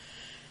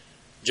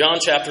John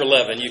chapter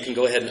 11, you can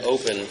go ahead and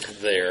open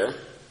there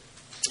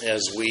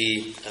as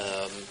we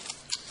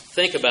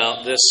think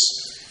about this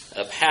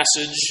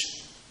passage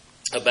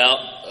about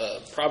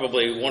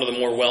probably one of the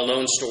more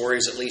well-known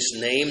stories, at least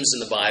names in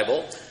the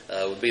Bible,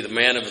 would be the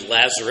man of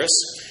Lazarus.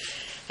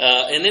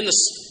 And in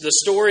the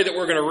story that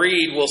we're going to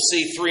read, we'll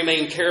see three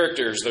main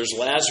characters. There's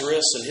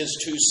Lazarus and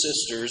his two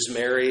sisters,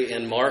 Mary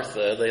and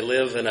Martha. They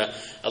live in a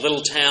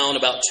little town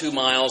about 2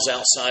 miles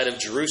outside of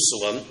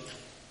Jerusalem.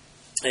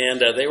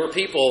 And they were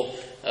people,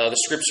 the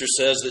Scripture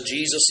says, that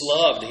Jesus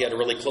loved. He had a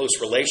really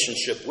close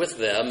relationship with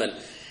them. And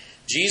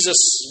Jesus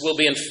will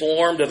be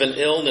informed of an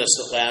illness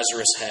that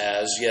Lazarus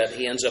has, yet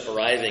he ends up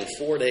arriving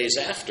 4 days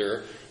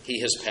after he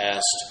has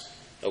passed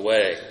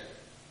away.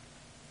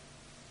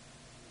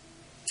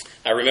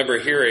 I remember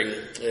hearing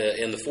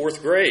in the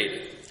 4th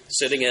grade,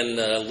 sitting in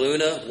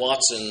Luna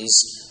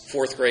Watson's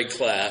 4th grade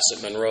class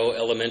at Monroe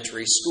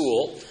Elementary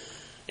School,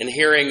 and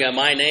hearing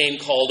my name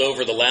called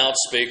over the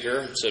loudspeaker.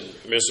 It said,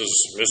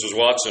 Mrs.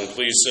 Watson,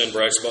 please send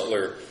Brice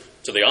Butler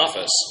to the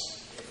office.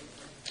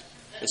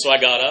 And so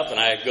I got up and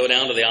I go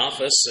down to the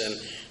office,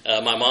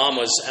 and my mom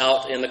was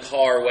out in the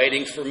car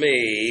waiting for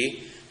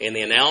me, and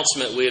the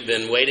announcement we had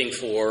been waiting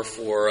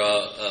for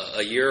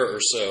a year or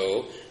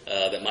so,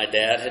 that my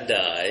dad had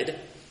died.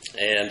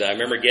 And I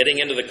remember getting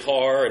into the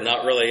car and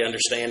not really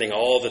understanding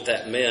all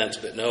that meant,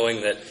 but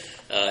knowing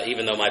that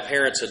even though my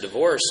parents had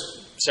divorced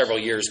several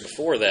years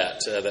before that,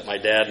 that my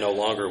dad no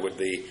longer would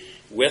be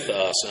with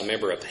us. I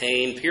remember a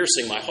pain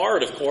piercing my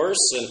heart, of course,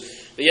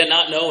 but yet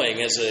not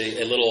knowing as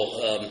a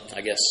little,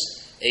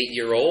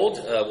 8-year-old,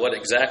 what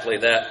exactly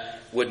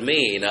that would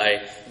mean.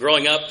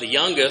 Growing up, the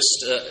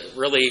youngest,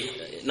 really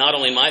not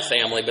only my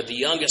family, but the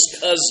youngest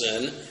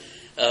cousin.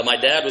 My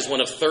dad was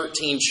one of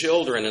 13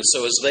 children, and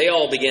so as they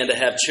all began to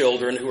have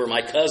children who were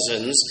my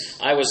cousins,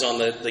 I was on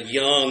the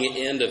young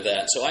end of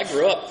that. So I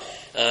grew up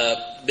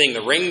being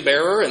the ring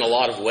bearer in a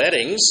lot of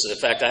weddings. In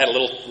fact, I had a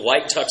little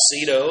white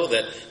tuxedo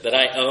that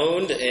I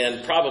owned,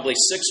 and probably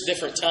 6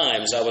 different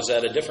times I was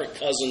at a different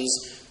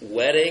cousin's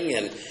wedding.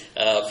 And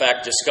in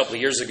fact, just a couple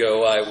of years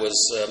ago, I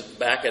was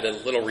back at a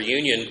little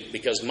reunion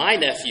because my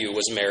nephew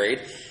was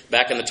married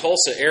back in the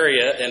Tulsa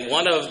area, and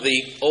one of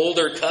the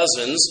older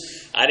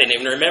cousins, I didn't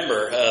even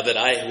remember that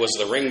I was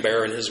the ring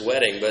bearer in his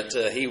wedding, but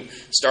he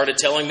started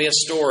telling me a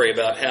story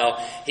about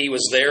how he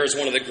was there as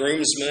one of the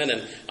groomsmen,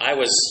 and I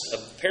was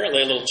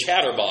apparently a little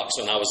chatterbox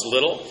when I was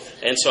little,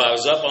 and so I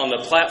was up on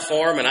the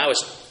platform, and I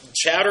was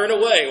chattering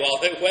away while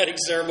the wedding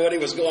ceremony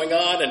was going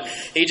on, and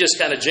he just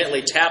kind of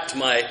gently tapped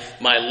my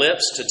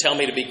lips to tell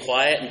me to be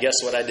quiet, and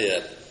guess what I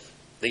did?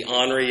 The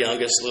ornery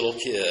youngest little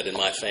kid in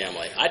my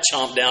family. I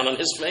chomped down on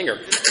his finger.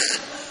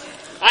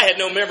 I had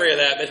no memory of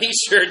that, but he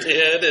sure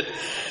did.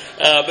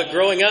 But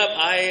growing up,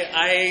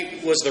 I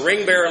was the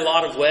ring bearer in a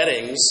lot of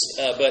weddings,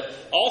 but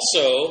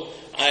also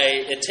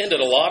I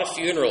attended a lot of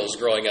funerals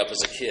growing up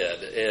as a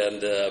kid.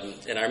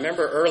 And I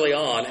remember early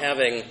on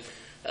having,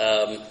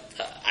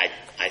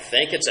 I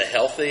think it's a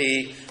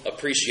healthy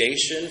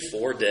appreciation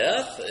for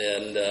death,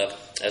 and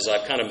as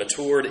I've kind of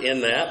matured in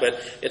that, but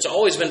it's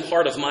always been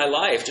part of my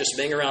life, just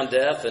being around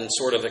death and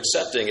sort of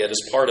accepting it as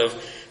part of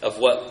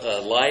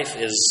what life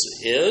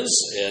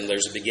is, and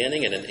there's a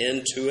beginning and an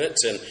end to it.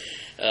 And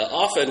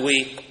often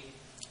we,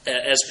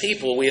 as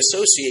people, we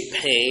associate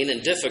pain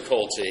and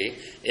difficulty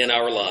in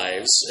our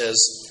lives as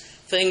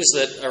things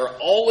that are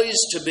always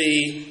to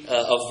be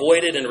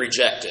avoided and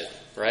rejected,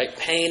 right?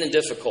 Pain and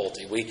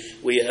difficulty.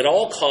 We at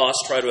all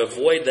costs try to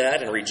avoid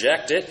that and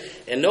reject it,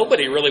 and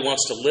nobody really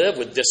wants to live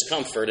with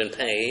discomfort and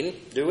pain,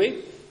 do we?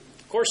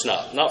 Of course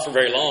not. Not for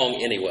very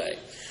long anyway.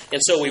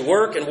 And so we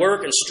work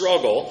and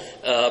struggle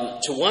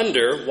to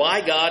wonder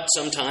why God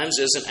sometimes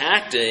isn't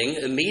acting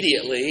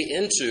immediately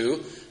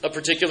into a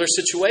particular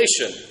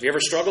situation. Have you ever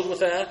struggled with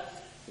that?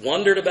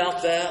 Wondered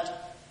about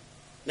that?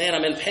 Man,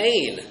 I'm in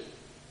pain.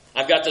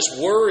 I've got this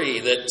worry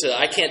that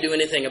I can't do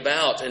anything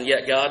about, and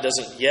yet God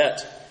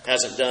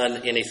hasn't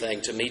done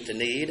anything to meet the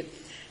need.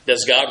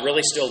 Does God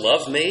really still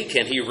love me?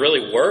 Can He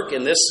really work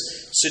in this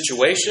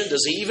situation?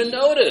 Does He even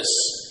notice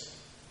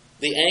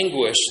the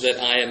anguish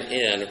that I am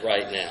in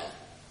right now?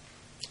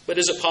 But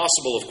is it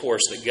possible, of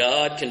course, that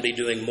God can be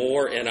doing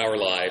more in our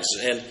lives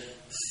and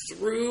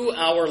through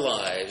our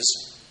lives,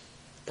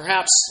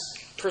 perhaps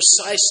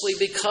precisely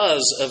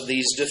because of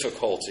these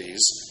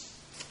difficulties,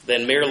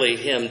 than merely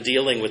Him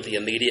dealing with the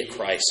immediate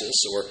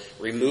crisis or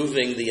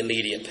removing the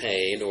immediate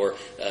pain or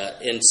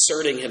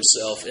inserting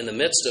Himself in the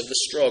midst of the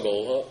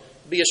struggle? Well,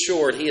 be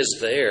assured He is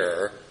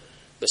there,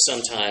 but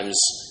sometimes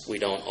we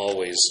don't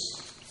always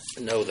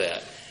know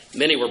that.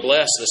 Many were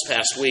blessed this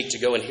past week to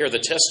go and hear the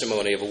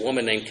testimony of a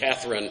woman named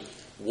Catherine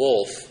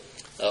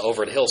Wolfe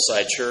over at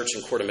Hillside Church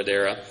in Corte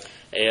Madera.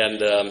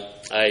 And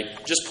I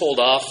just pulled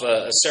off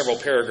several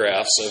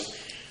paragraphs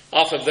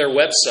off of their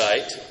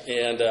website,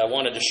 and I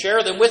wanted to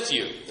share them with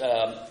you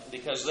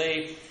because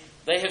they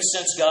have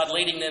sensed God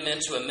leading them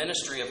into a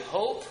ministry of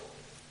hope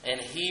and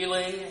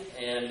healing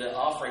and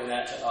offering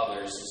that to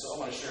others. And so I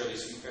want to share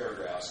these few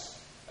paragraphs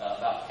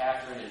about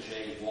Catherine and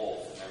Jay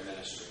Wolfe and their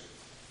ministry.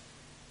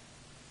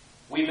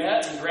 We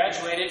met and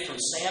graduated from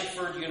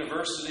Sanford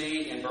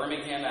University in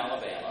Birmingham,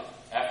 Alabama.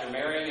 After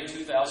marrying in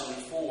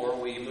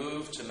 2004, we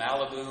moved to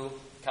Malibu,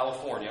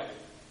 California,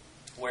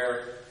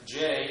 where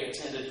Jay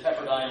attended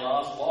Pepperdine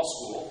Law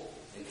School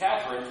and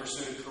Catherine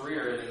pursued a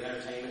career in the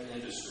entertainment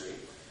industry.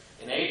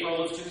 In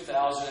April of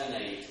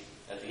 2008,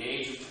 at the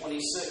age of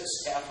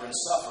 26, Catherine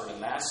suffered a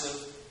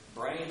massive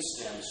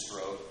brainstem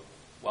stroke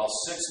while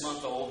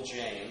 6-month-old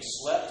James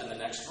slept in the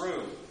next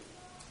room.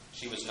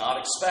 She was not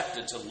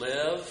expected to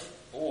live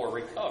or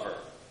recover,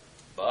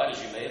 but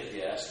as you may have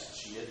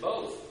guessed, she did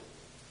both.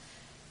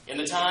 In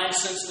the time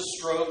since the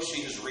stroke,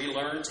 she has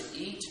relearned to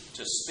eat,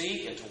 to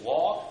speak, and to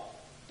walk,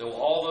 though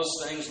all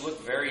those things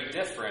look very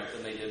different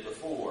than they did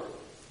before.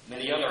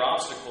 Many other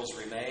obstacles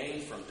remain,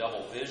 from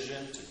double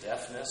vision to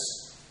deafness,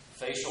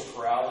 facial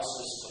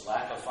paralysis to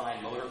lack of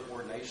fine motor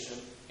coordination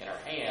in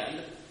her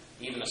hand,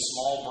 even a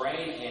small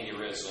brain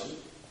aneurysm,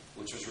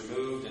 which was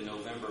removed in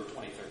November of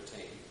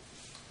 2013.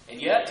 And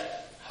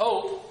yet,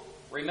 hope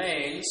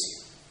remains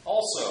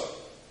also.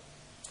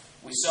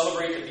 We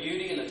celebrate the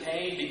beauty and the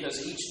pain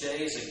because each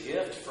day is a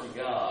gift from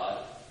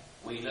God.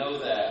 We know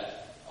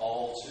that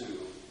all too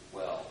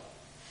well.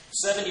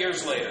 7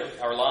 years later,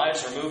 our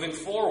lives are moving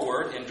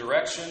forward in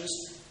directions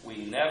we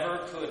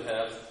never could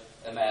have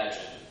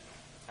imagined.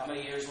 How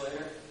many years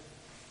later?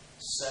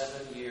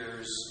 7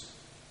 years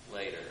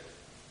later.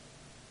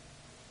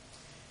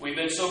 We've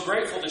been so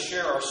grateful to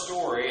share our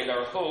story and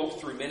our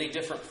hope through many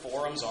different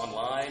forums,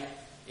 online,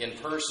 in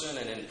person,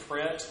 and in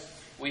print.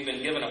 We've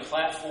been given a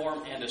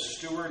platform and a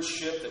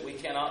stewardship that we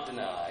cannot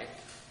deny.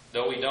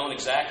 Though we don't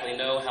exactly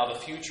know how the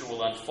future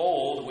will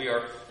unfold, we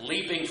are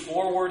leaping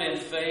forward in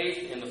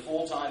faith in the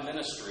full-time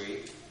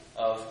ministry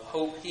of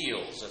Hope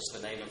Heals. That's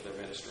the name of their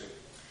ministry.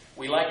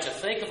 We like to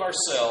think of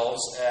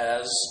ourselves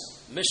as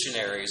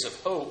missionaries of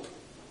hope.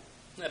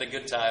 Isn't that a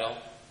good title?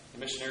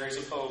 Missionaries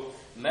of Hope.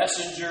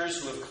 Messengers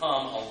who have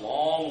come a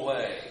long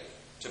way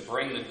to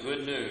bring the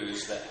good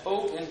news that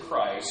hope in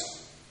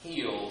Christ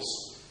heals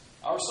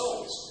our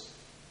souls.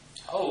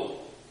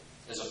 Hope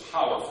is a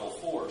powerful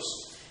force.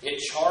 It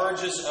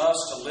charges us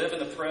to live in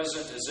the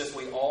present as if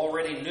we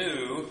already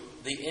knew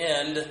the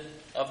end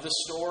of the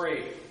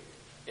story.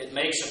 It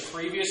makes a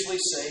previously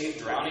saved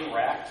drowning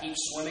rat keep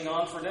swimming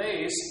on for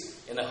days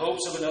in the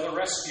hopes of another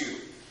rescue.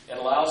 It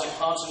allows a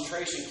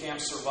concentration camp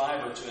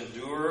survivor to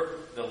endure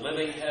the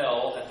living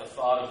hell at the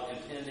thought of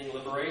impending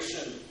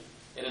liberation.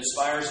 It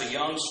inspires a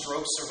young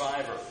stroke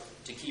survivor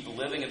to keep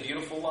living a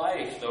beautiful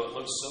life, though it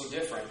looks so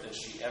different than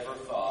she ever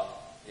thought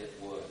it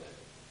would.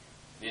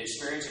 The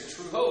experience of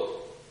true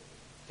hope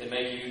can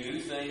make you do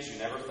things you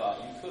never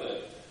thought you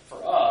could.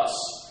 For us,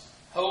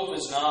 hope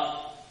has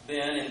not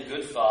been in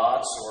good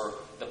thoughts or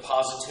the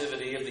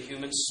positivity of the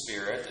human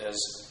spirit. As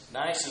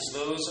nice as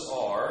those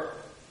are,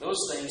 those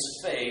things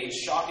fade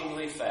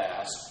shockingly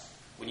fast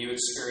when you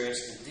experience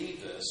the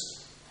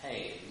deepest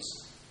pains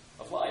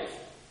of life.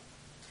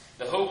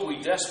 The hope we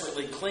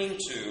desperately cling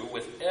to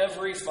with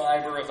every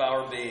fiber of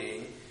our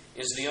being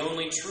is the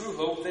only true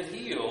hope that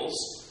heals,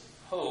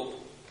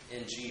 hope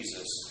in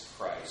Jesus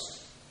Christ.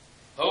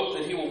 Hope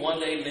that He will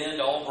one day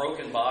mend all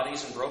broken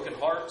bodies and broken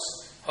hearts.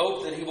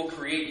 Hope that He will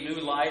create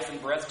new life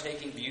and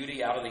breathtaking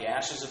beauty out of the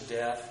ashes of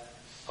death.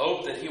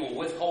 Hope that He will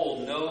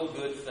withhold no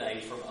good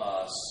thing from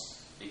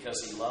us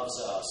because He loves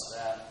us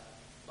that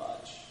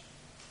much.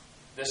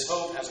 This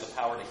hope has the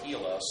power to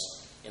heal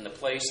us in the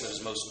place that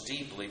is most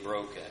deeply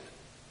broken,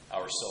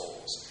 our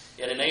souls.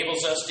 It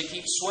enables us to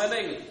keep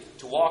swimming,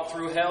 to walk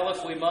through hell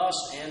if we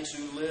must, and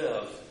to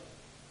live.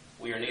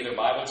 We are neither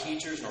Bible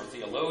teachers nor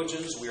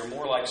theologians. We are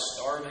more like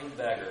starving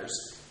beggars,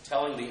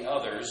 telling the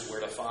others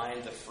where to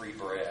find the free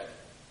bread.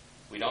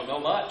 We don't know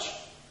much,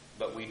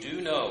 but we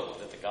do know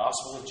that the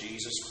gospel of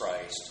Jesus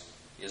Christ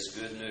is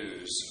good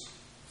news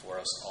for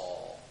us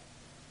all.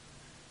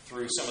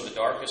 Through some of the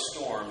darkest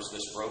storms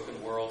this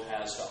broken world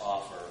has to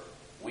offer,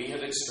 we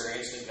have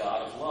experienced a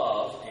God of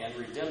love and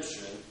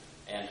redemption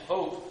and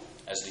hope.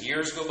 As the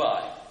years go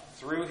by,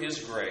 through His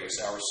grace,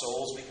 our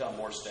souls become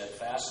more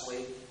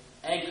steadfastly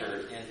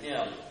anchored in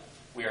Him.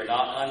 We are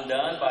not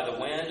undone by the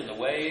wind and the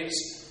waves,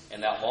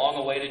 and that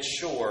long-awaited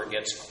shore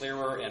gets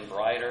clearer and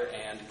brighter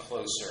and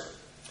closer.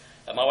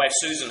 My wife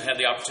Susan had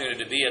the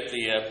opportunity to be at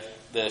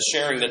the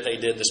sharing that they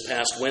did this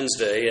past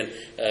Wednesday, and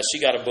she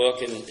got a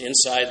book, and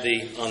inside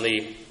on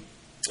the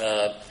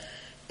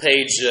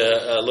page,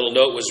 a little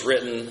note was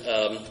written,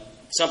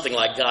 something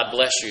like "God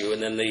bless you,"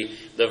 and then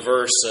the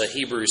verse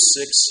Hebrews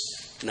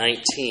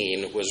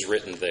 6:19 was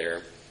written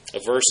there. A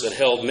verse that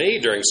held me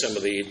during some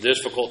of the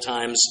difficult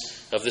times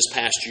of this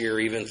past year,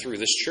 even through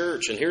this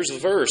church. And here's the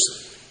verse.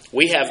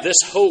 We have this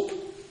hope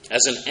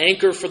as an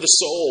anchor for the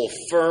soul,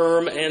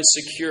 firm and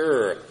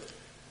secure.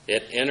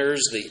 It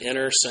enters the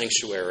inner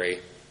sanctuary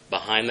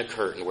behind the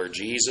curtain where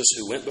Jesus,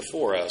 who went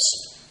before us,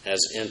 has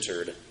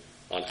entered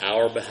on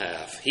our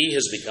behalf. He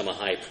has become a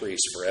high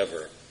priest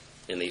forever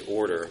in the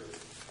order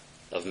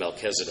of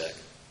Melchizedek.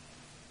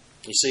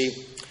 You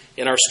see,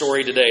 in our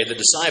story today, the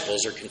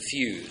disciples are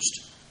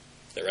confused.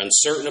 They're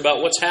uncertain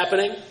about what's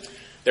happening.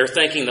 They're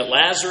thinking that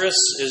Lazarus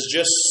is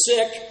just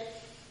sick.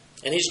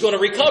 and he's going to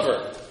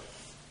recover.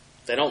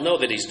 They don't know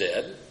that he's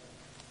dead.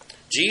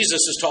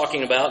 Jesus is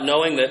talking about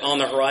knowing that on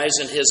the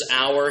horizon, his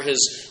hour,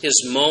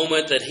 his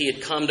moment that he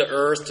had come to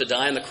earth to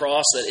die on the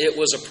cross, that it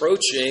was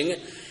approaching.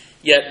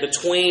 Yet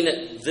between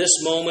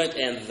this moment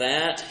and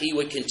that, he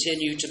would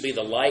continue to be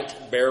the light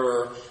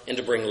bearer and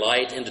to bring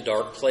light into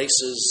dark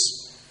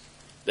places.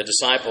 The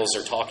disciples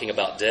are talking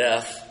about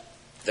death,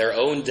 their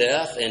own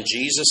death and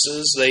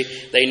Jesus's.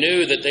 They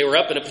knew that they were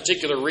up in a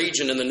particular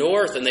region in the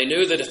north, and they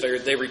knew that if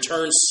they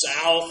returned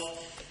south,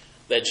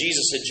 that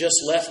Jesus had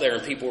just left there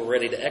and people were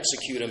ready to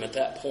execute him at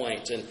that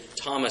point. And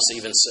Thomas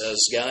even says,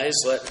 guys,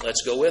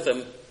 let's go with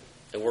him,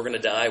 and we're going to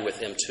die with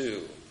him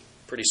too.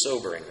 Pretty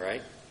sobering,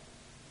 right?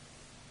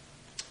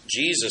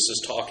 Jesus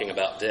is talking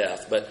about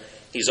death, but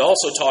he's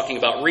also talking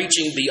about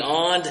reaching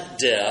beyond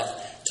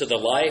death to the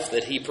life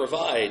that he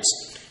provides.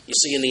 You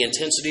see, in the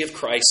intensity of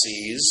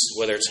crises,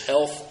 whether it's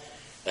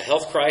a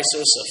health crisis,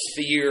 a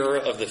fear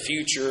of the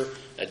future,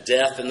 a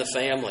death in the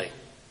family,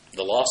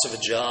 the loss of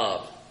a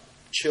job,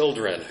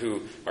 children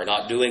who are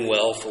not doing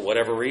well for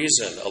whatever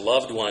reason, a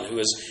loved one who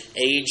is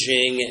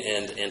aging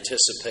and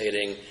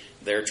anticipating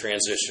their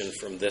transition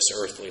from this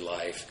earthly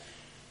life,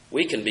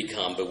 we can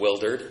become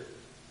bewildered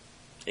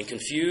and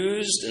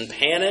confused and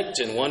panicked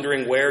and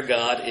wondering where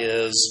God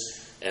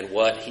is and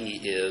what he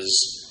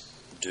is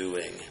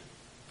doing.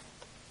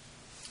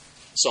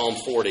 Psalm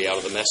 40 out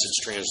of the Message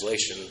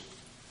translation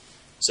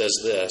says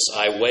this,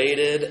 I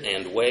waited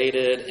and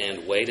waited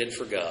and waited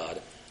for God.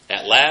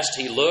 At last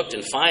he looked,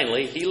 and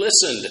finally he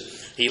listened.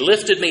 He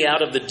lifted me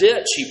out of the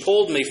ditch. He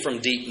pulled me from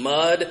deep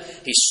mud.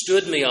 He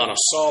stood me on a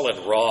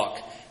solid rock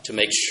to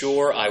make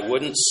sure I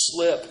wouldn't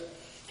slip.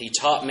 He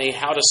taught me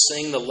how to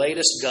sing the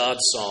latest God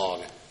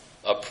song,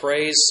 a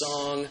praise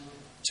song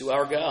to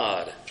our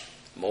God.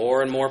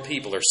 More and more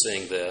people are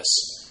seeing this.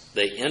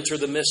 They enter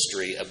the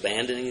mystery,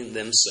 abandoning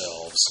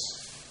themselves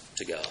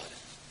to God.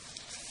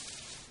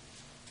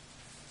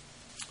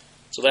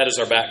 So that is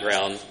our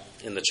background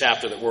in the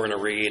chapter that we're going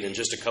to read, and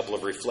just a couple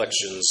of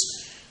reflections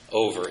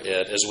over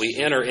it. As we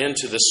enter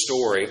into this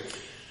story,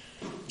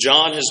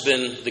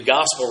 the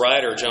gospel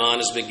writer John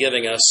has been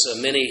giving us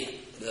many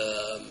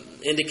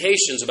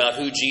indications about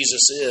who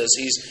Jesus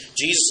is.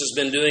 Jesus has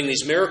been doing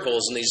these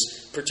miracles and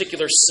these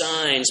particular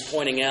signs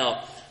pointing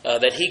out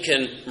that he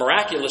can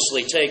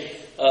miraculously take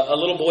a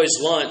little boy's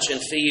lunch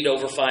and feed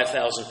over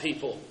 5,000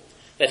 people,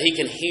 that he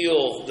can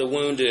heal the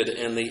wounded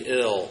and the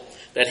ill,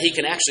 that he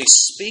can actually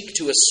speak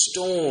to a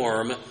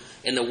storm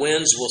and the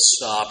winds will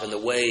stop and the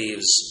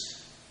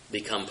waves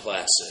become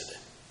placid.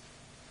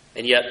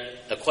 And yet,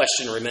 a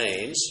question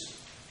remains,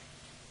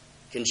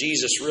 can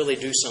Jesus really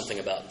do something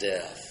about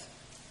death?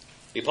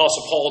 The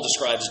Apostle Paul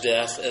describes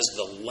death as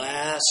the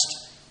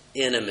last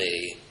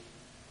enemy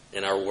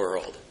in our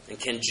world. And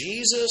can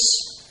Jesus,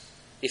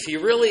 if he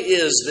really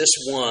is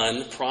this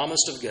one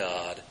promised of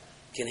God,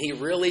 can he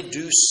really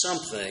do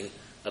something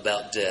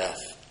about death?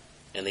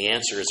 And the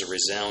answer is a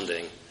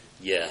resounding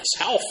yes.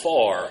 How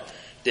far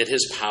did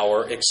his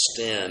power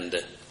extend?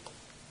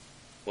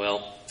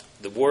 Well,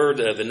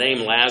 the name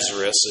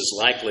Lazarus is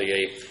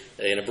likely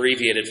an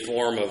abbreviated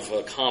form of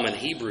a common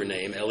Hebrew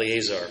name,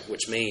 Eleazar,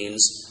 which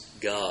means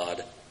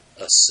God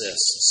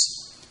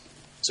assists.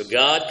 So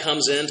God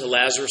comes into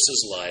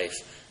Lazarus' life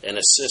and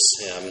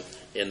assists him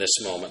in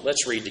this moment.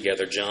 Let's read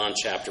together John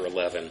chapter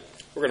 11.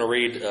 We're going to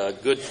read a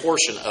good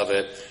portion of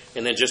it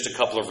and then just a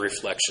couple of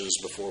reflections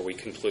before we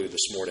conclude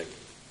this morning.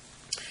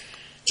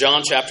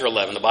 John chapter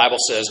 11, the Bible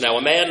says, Now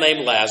a man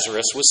named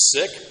Lazarus was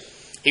sick.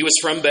 He was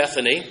from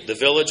Bethany, the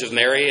village of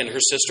Mary and her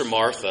sister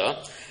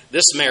Martha.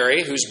 This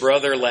Mary, whose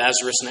brother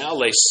Lazarus now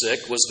lay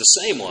sick, was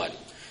the same one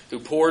who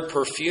poured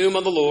perfume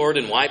on the Lord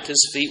and wiped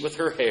his feet with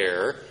her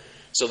hair.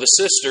 So the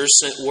sisters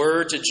sent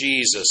word to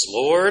Jesus,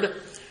 Lord,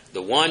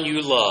 the one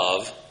you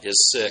love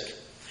is sick.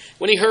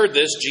 When he heard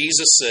this,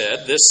 Jesus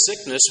said, This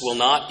sickness will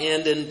not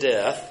end in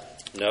death.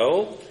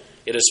 No,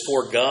 it is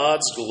for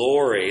God's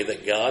glory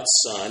that God's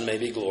Son may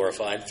be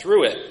glorified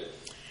through it.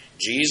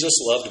 Jesus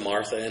loved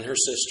Martha and her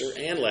sister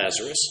and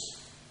Lazarus.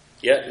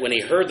 Yet when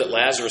he heard that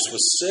Lazarus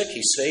was sick,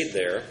 he stayed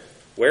there,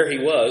 where he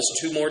was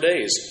 2 more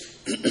days.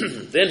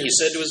 Then he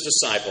said to his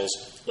disciples,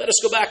 Let us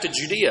go back to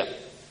Judea.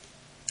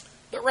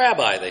 But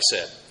Rabbi, they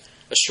said,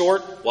 a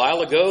short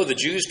while ago the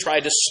Jews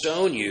tried to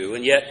stone you,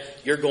 and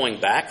yet you're going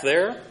back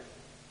there?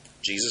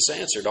 Jesus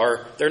answered,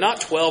 Are there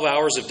not 12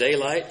 hours of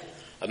daylight?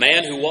 A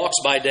man who walks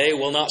by day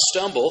will not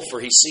stumble,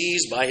 for he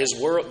sees by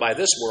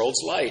this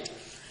world's light.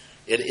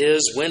 It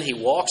is when he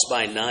walks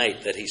by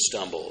night that he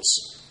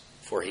stumbles,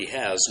 for he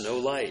has no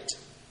light.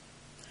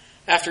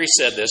 After he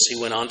said this, he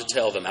went on to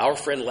tell them, Our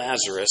friend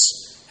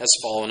Lazarus has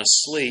fallen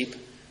asleep,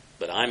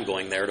 but I'm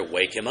going there to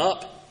wake him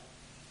up.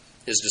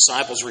 His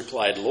disciples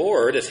replied,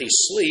 Lord, if he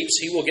sleeps,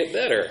 he will get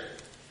better.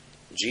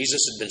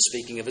 Jesus had been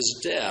speaking of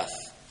his death,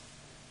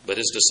 but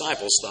his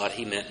disciples thought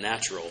he meant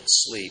natural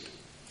sleep.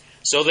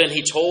 So then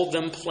he told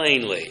them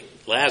plainly,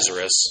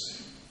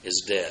 Lazarus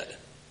is dead.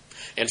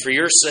 And for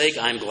your sake,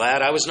 I'm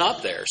glad I was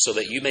not there, so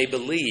that you may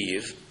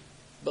believe,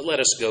 but let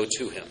us go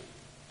to him.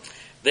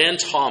 Then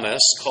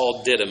Thomas,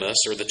 called Didymus,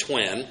 or the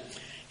twin,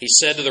 he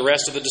said to the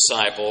rest of the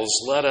disciples,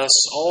 "Let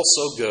us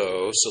also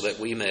go so that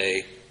we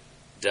may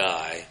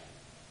die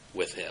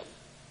with him."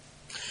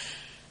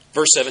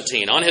 Verse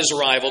 17, on his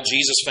arrival,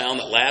 Jesus found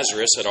that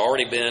Lazarus had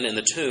already been in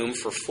the tomb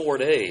for 4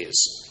 days.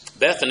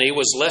 Bethany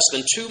was less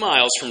than 2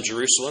 miles from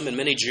Jerusalem, and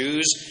many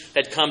Jews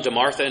had come to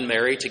Martha and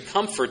Mary to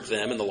comfort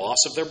them in the loss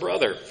of their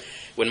brother.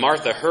 When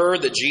Martha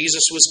heard that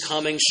Jesus was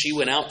coming, she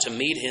went out to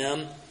meet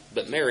him,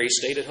 but Mary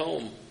stayed at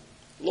home.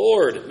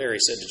 "Lord," Mary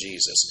said to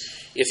Jesus,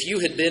 "if you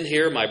had been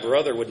here, my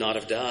brother would not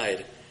have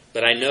died.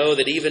 But I know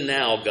that even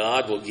now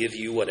God will give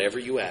you whatever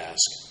you ask."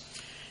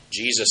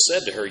 Jesus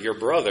said to her, "Your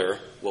brother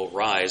will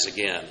rise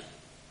again."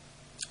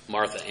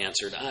 Martha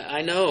answered,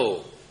 I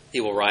know he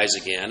will rise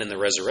again in the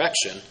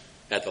resurrection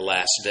at the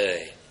last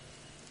day."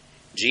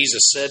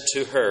 Jesus said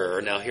to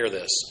her, now hear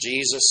this,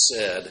 Jesus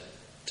said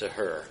to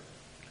her,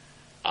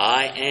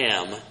 "I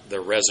am the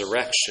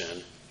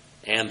resurrection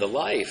and the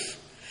life.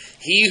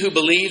 He who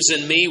believes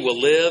in me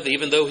will live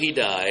even though he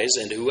dies,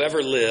 and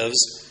whoever lives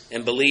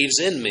and believes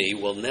in me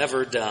will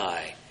never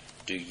die.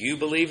 Do you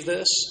believe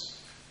this?"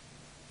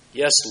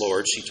 "Yes,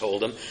 Lord," she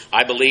told him.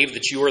 "I believe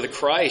that you are the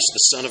Christ,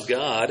 the Son of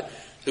God,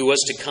 who was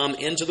to come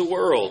into the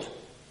world."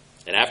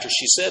 And after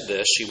she said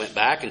this, she went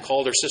back and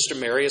called her sister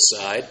Mary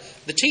aside.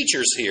 "The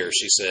teacher's here,"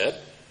 she said,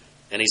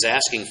 "and he's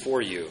asking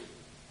for you."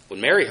 When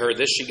Mary heard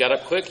this, she got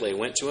up quickly and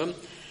went to him.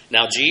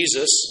 Now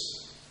Jesus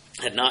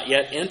had not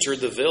yet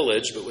entered the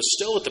village, but was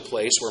still at the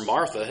place where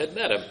Martha had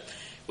met him.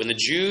 When the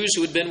Jews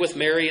who had been with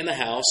Mary in the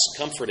house,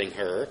 comforting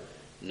her,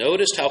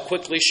 noticed how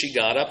quickly she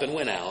got up and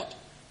went out,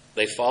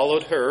 they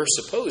followed her,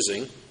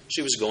 supposing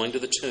she was going to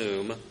the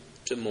tomb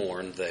to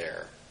mourn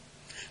there.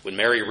 When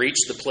Mary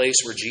reached the place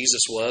where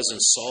Jesus was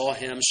and saw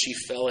him, she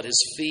fell at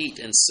his feet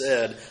and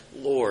said,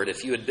 "Lord,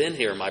 if you had been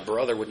here, my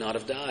brother would not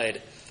have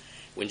died."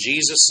 When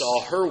Jesus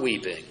saw her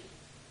weeping,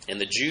 and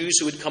the Jews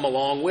who had come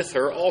along with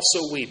her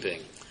also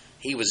weeping,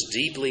 he was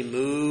deeply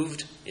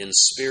moved in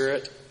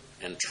spirit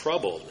and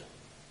troubled.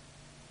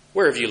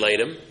 "Where have you laid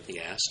him?" he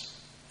asked.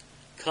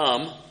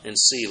 "Come and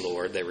see,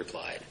 Lord," they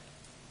replied.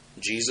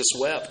 Jesus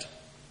wept.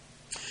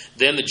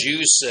 Then the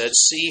Jews said,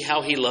 "See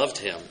how he loved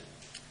him."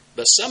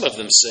 But some of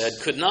them said,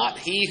 "Could not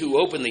he who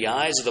opened the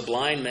eyes of the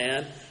blind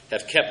man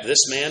have kept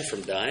this man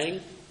from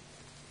dying?"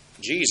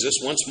 Jesus,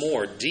 once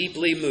more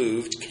deeply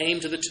moved, came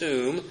to the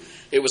tomb.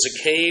 It was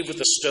a cave with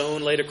a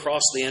stone laid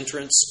across the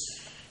entrance.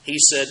 He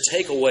said,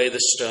 "Take away the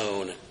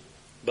stone."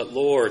 "But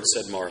Lord,"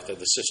 said Martha,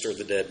 the sister of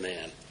the dead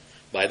man,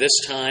 "by this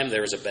time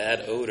there is a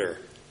bad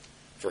odor,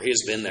 for he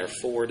has been there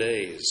 4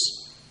 days."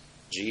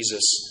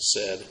 Jesus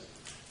said,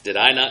 "Did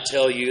I not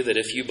tell you that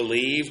if you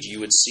believed, you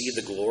would see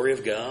the glory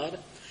of God?"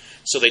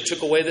 So they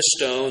took away the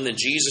stone. Then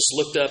Jesus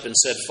looked up and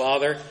said,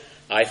 "Father,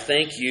 I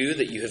thank you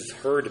that you have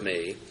heard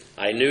me.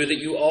 I knew that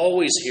you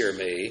always hear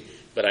me,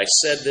 but I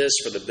said this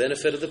for the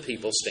benefit of the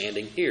people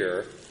standing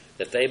here,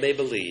 that they may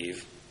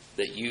believe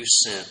that you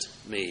sent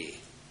me."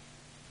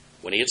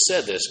 When he had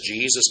said this,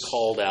 Jesus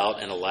called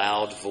out in a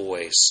loud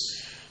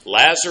voice,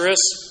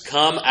 "Lazarus,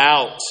 come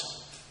out."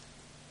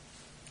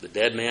 The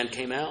dead man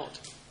came out,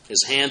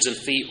 his hands and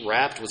feet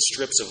wrapped with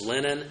strips of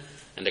linen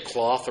and a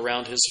cloth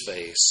around his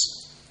face.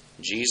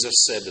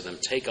 Jesus said to them,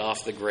 "Take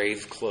off the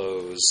grave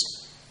clothes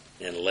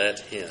and let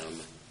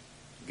him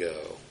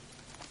go."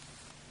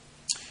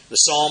 The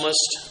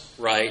psalmist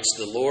writes,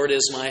 "The Lord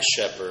is my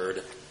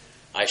shepherd,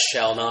 I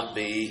shall not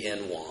be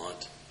in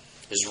want.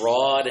 His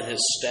rod and his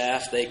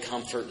staff, they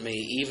comfort me.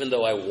 Even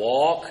though I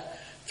walk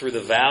through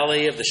the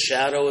valley of the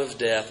shadow of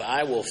death,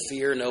 I will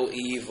fear no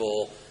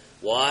evil."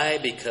 Why?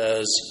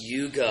 Because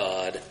you,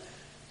 God,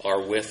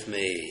 are with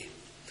me.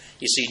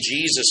 You see,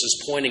 Jesus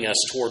is pointing us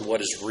toward what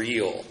is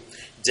real.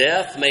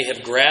 Death may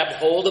have grabbed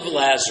hold of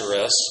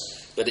Lazarus,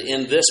 but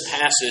in this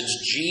passage,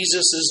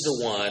 Jesus is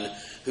the one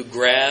who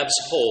grabs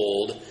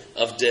hold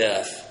of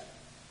death.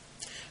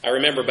 I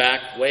remember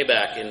way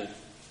back in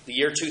the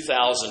year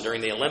 2000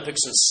 during the Olympics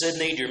in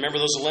Sydney. Do you remember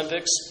those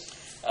Olympics?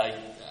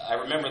 I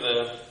remember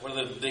one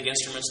of the big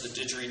instruments, the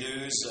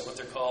didgeridoos, is that what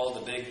they're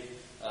called?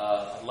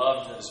 I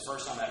loved it. It was the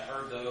first time I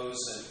heard those.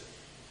 And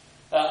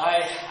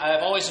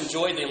I've always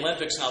enjoyed the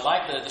Olympics, and I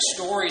like the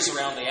stories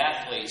around the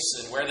athletes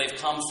and where they've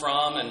come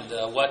from and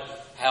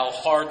how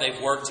hard they've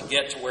worked to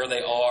get to where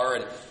they are.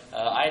 And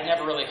I had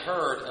never really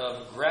heard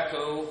of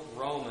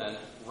Greco-Roman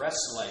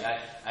wrestling.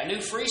 I knew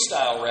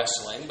freestyle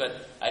wrestling,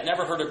 but I'd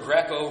never heard of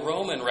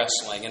Greco-Roman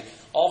wrestling. And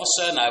all of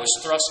a sudden, I was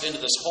thrust into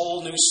this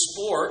whole new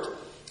sport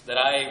that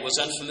I was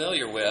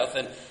unfamiliar with.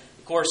 And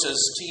of course, as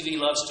TV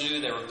loves to do,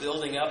 they were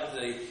building up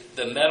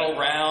the medal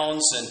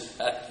rounds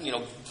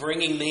and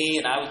bringing me,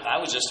 and I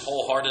was just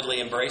wholeheartedly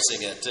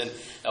embracing it and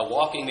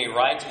walking me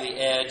right to the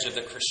edge of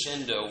the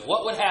crescendo.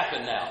 What would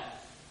happen now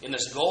in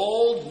this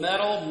gold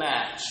medal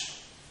match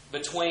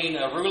between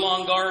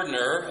Rulon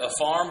Gardner, a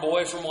farm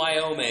boy from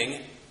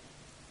Wyoming,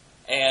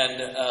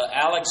 and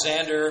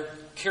Alexander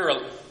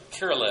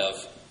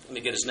Kirilev? Let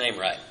me get his name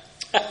right.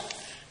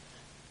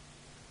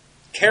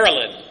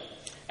 Karelin.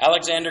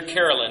 Alexander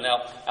Karelin.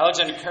 Now,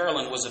 Alexander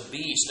Karelin was a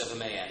beast of a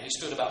man. He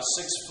stood about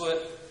 6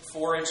 foot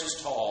 4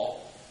 inches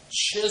tall,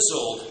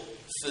 chiseled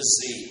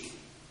physique.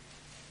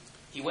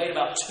 He weighed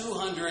about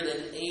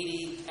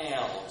 280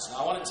 pounds. Now,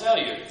 I want to tell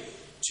you,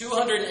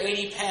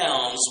 280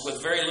 pounds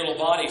with very little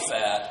body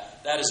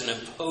fat, that is an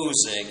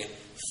imposing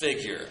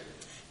figure.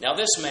 Now,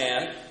 this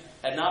man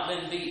had not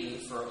been beaten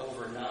for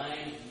over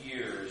 9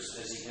 years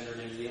as he entered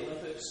into the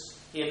Olympics.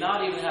 He had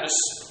not even had a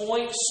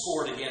point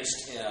scored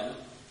against him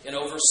in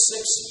over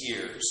 6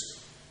 years.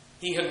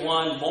 He had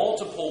won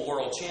multiple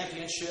world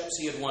championships.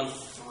 He had won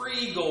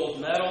 3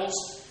 gold medals.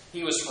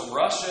 He was from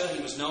Russia.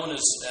 He was known as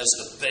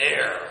the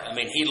Bear. I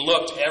mean, he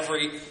looked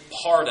every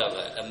part of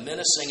it. A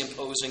menacing,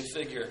 imposing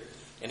figure.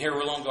 And here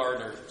Rulon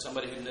Gardner,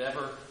 somebody you'd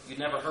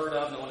never heard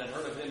of, no one had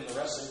heard of him in the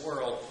wrestling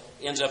world,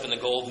 ends up in the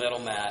gold medal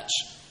match.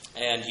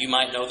 And you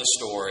might know the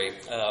story.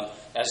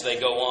 As they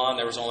go on,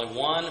 there was only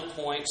 1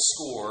 point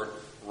scored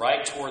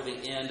right toward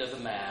the end of the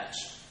match.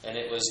 And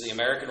it was the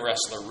American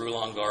wrestler,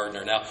 Rulon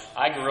Gardner. Now,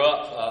 I grew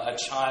up a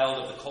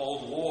child of the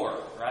Cold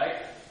War,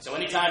 right? So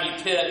anytime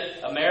you pit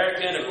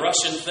American and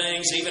Russian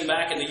things, even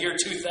back in the year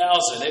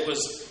 2000, it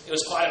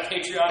was quite a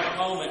patriotic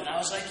moment. And I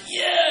was like,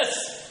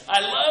 yes! I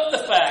love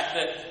the fact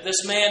that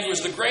this man who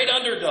was the great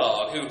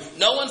underdog, who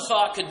no one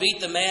thought could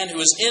beat the man who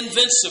was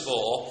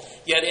invincible,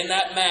 yet in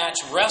that match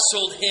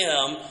wrestled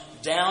him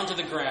down to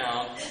the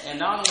ground, and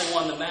not only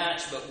won the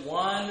match, but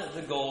won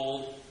the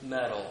gold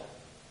medal.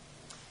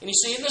 And you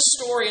see, in this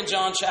story in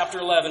John chapter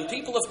 11,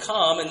 people have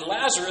come, and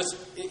Lazarus,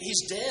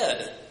 he's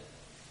dead.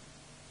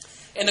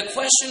 And the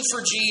question for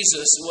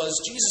Jesus was,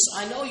 Jesus,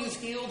 I know you've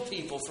healed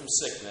people from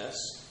sickness.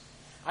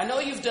 I know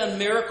you've done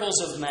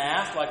miracles of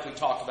math, like we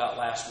talked about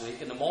last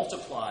week, and the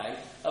multiplying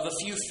of a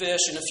few fish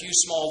and a few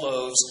small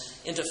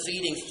loaves into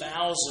feeding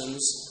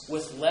thousands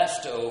with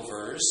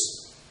leftovers.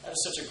 That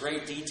was such a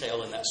great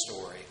detail in that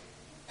story.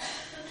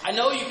 I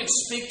know you could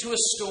speak to a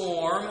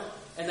storm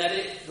and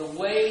that the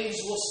waves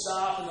will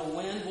stop and the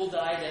wind will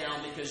die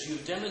down because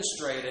you've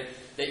demonstrated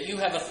that you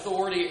have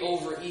authority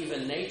over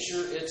even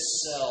nature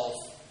itself.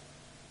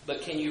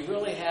 But can you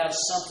really have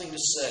something to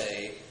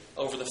say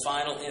over the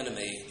final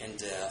enemy and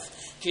death?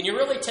 Can you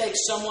really take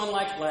someone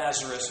like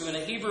Lazarus, who in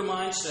a Hebrew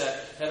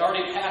mindset had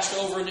already passed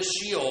over into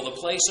Sheol, the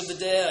place of the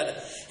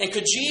dead? And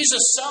could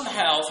Jesus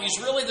somehow, if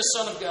he's really the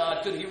Son of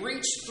God, could he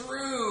reach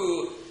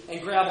through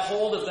and grab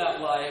hold of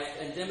that life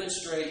and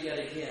demonstrate yet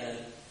again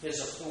his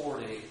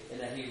authority and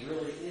that he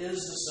really is the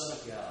Son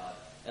of God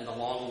and the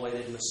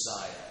long-awaited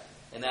Messiah?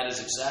 And that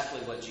is exactly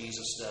what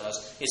Jesus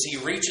does, is he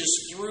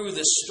reaches through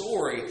this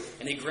story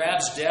and he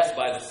grabs death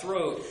by the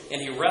throat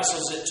and he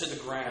wrestles it to the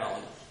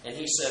ground. And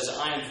he says,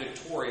 I am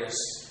victorious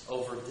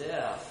over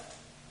death.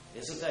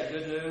 Isn't that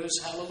good news?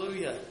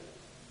 Hallelujah.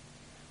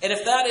 And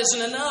if that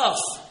isn't enough,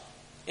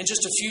 in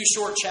just a few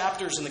short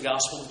chapters in the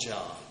Gospel of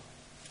John,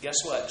 guess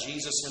what?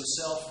 Jesus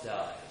himself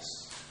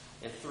dies.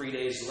 And 3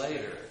 days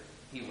later,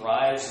 he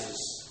rises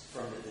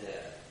from the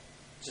dead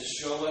to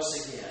show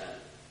us again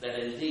that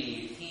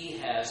indeed he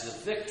has the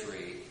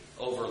victory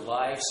over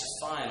life's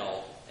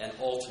final and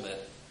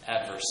ultimate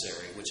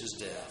adversary, which is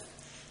death.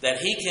 That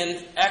he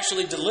can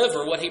actually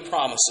deliver what he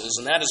promises,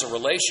 and that is a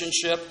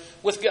relationship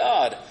with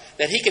God.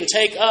 That he can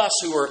take us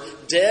who are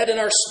dead in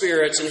our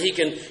spirits and he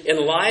can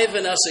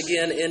enliven us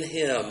again in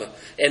him.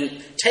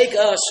 And take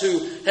us who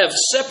have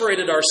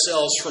separated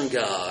ourselves from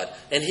God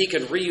and he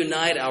can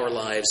reunite our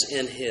lives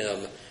in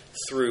him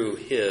through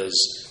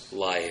his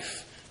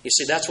life. You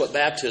see, that's what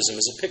baptism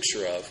is a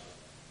picture of.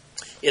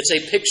 It's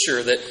a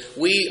picture that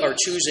we are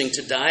choosing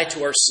to die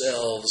to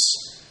ourselves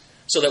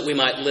so that we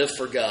might live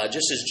for God.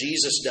 Just as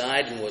Jesus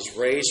died and was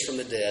raised from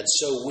the dead,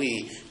 so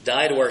we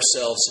die to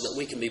ourselves so that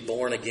we can be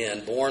born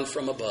again, born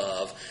from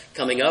above,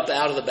 coming up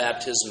out of the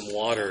baptism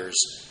waters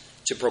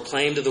to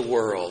proclaim to the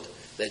world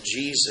that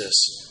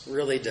Jesus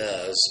really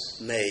does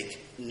make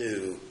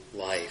new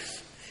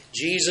life.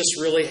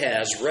 Jesus really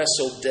has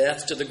wrestled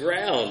death to the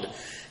ground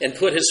and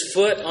put his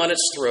foot on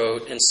its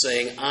throat and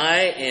saying,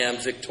 I am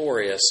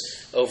victorious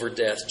over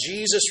death.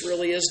 Jesus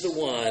really is the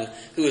one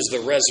who is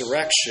the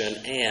resurrection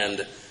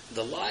and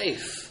the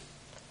life.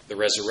 The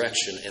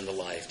resurrection and the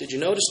life. Did you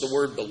notice the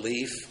word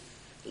belief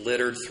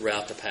littered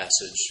throughout the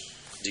passage?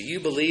 Do you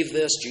believe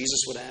this?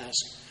 Jesus would ask.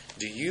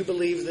 Do you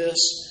believe this?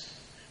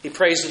 He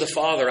prays to the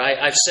Father,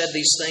 I've said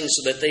these things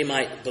so that they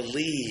might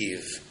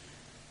believe.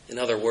 In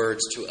other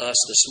words, to us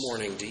this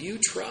morning, do you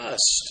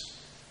trust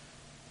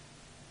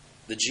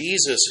the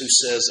Jesus who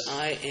says,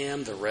 I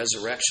am the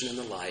resurrection and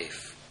the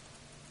life?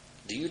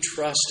 Do you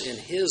trust in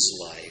his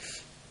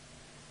life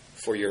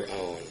for your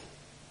own?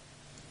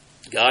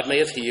 God may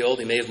have healed,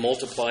 he may have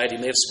multiplied, he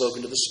may have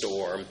spoken to the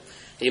storm,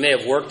 he may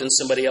have worked in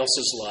somebody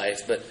else's life,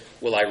 but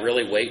will I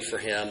really wait for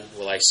him?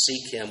 Will I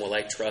seek him? Will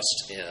I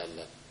trust him?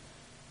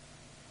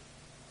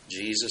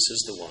 Jesus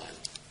is the one.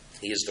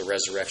 He is the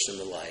resurrection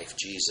and the life.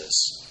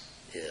 Jesus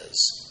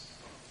is.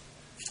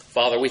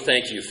 Father, we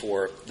thank you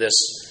for this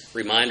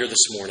reminder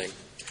this morning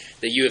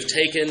that you have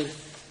taken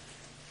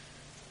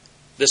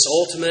this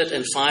ultimate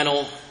and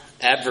final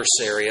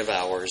adversary of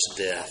ours,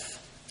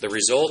 death, the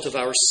result of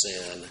our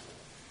sin,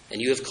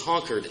 and you have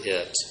conquered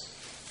it.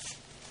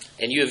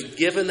 And you have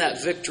given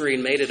that victory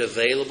and made it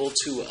available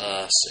to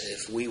us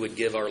if we would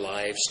give our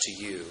lives to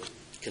you.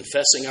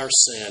 confessing our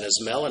sin as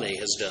Melanie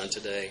has done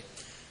today,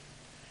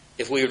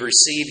 if we would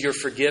receive your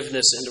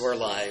forgiveness into our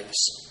lives,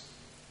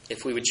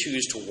 if we would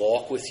choose to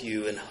walk with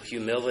you in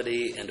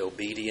humility and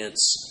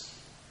obedience,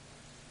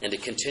 and to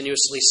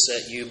continuously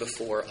set you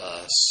before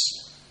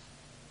us.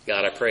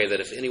 God, I pray that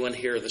if anyone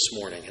here this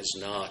morning has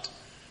not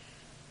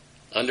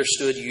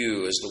understood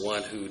you as the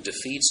one who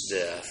defeats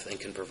death and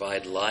can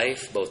provide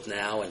life both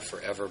now and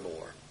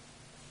forevermore,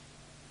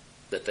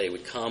 that they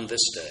would come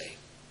this day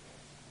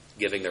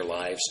giving their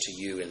lives to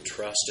you in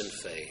trust and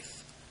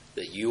faith,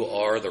 that you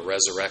are the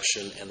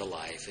resurrection and the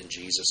life. In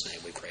Jesus'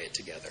 name we pray it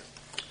together.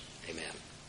 Amen.